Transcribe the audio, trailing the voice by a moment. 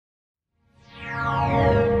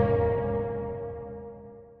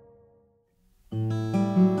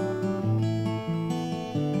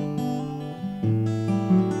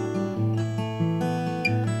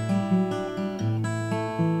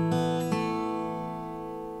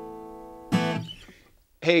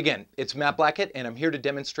Hey again, it's Matt Blackett, and I'm here to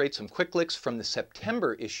demonstrate some quick licks from the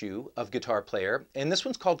September issue of Guitar Player, and this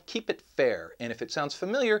one's called Keep It Fair, and if it sounds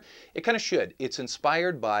familiar, it kind of should. It's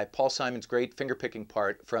inspired by Paul Simon's great finger-picking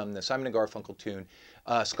part from the Simon & Garfunkel tune,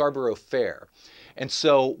 Scarborough Fair. And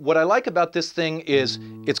so what I like about this thing is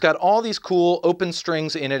it's got all these cool open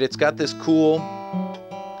strings in it. It's got this cool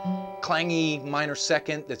clangy minor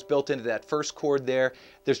second that's built into that first chord there.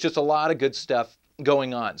 There's just a lot of good stuff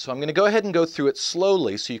going on. So I'm going to go ahead and go through it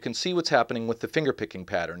slowly so you can see what's happening with the finger picking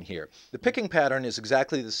pattern here. The picking pattern is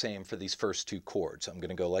exactly the same for these first two chords. I'm going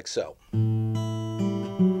to go like so.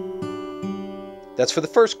 That's for the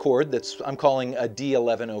first chord. I'm calling a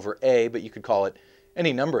D11 over A, but you could call it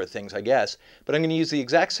any number of things, I guess. But I'm going to use the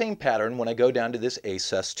exact same pattern when I go down to this A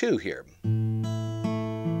sus2 here.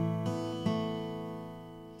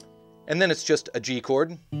 And then it's just a G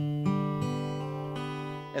chord.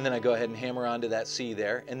 And then I go ahead and hammer onto that C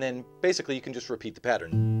there, and then basically you can just repeat the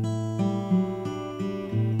pattern.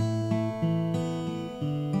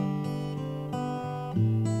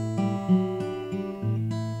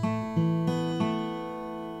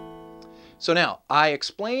 So now, I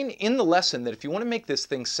explain in the lesson that if you want to make this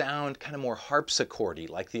thing sound kind of more harpsichordy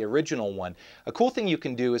like the original one, a cool thing you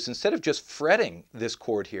can do is instead of just fretting this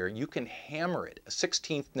chord here, you can hammer it, a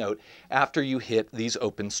 16th note, after you hit these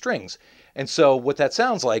open strings. And so what that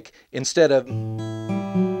sounds like, instead of,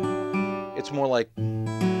 it's more like,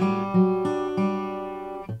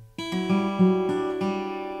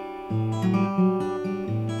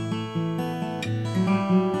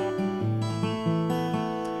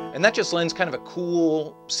 and that just lends kind of a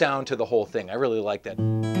cool sound to the whole thing. I really like that.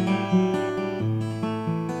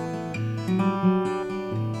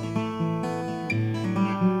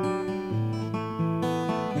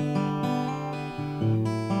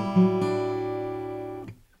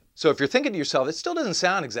 So if you're thinking to yourself, it still doesn't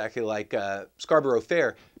sound exactly like Scarborough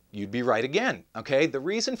Fair, you'd be right again, okay? The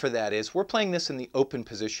reason for that is we're playing this in the open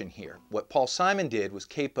position here. What Paul Simon did was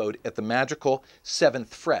capoed at the magical 7th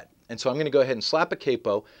fret. And so I'm going to go ahead and slap a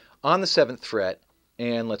capo on the 7th fret,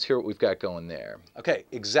 and let's hear what we've got going there. Okay,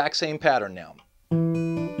 exact same pattern now.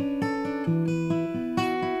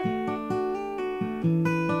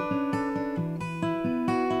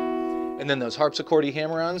 And then those harpsichordy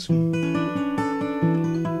hammer-ons.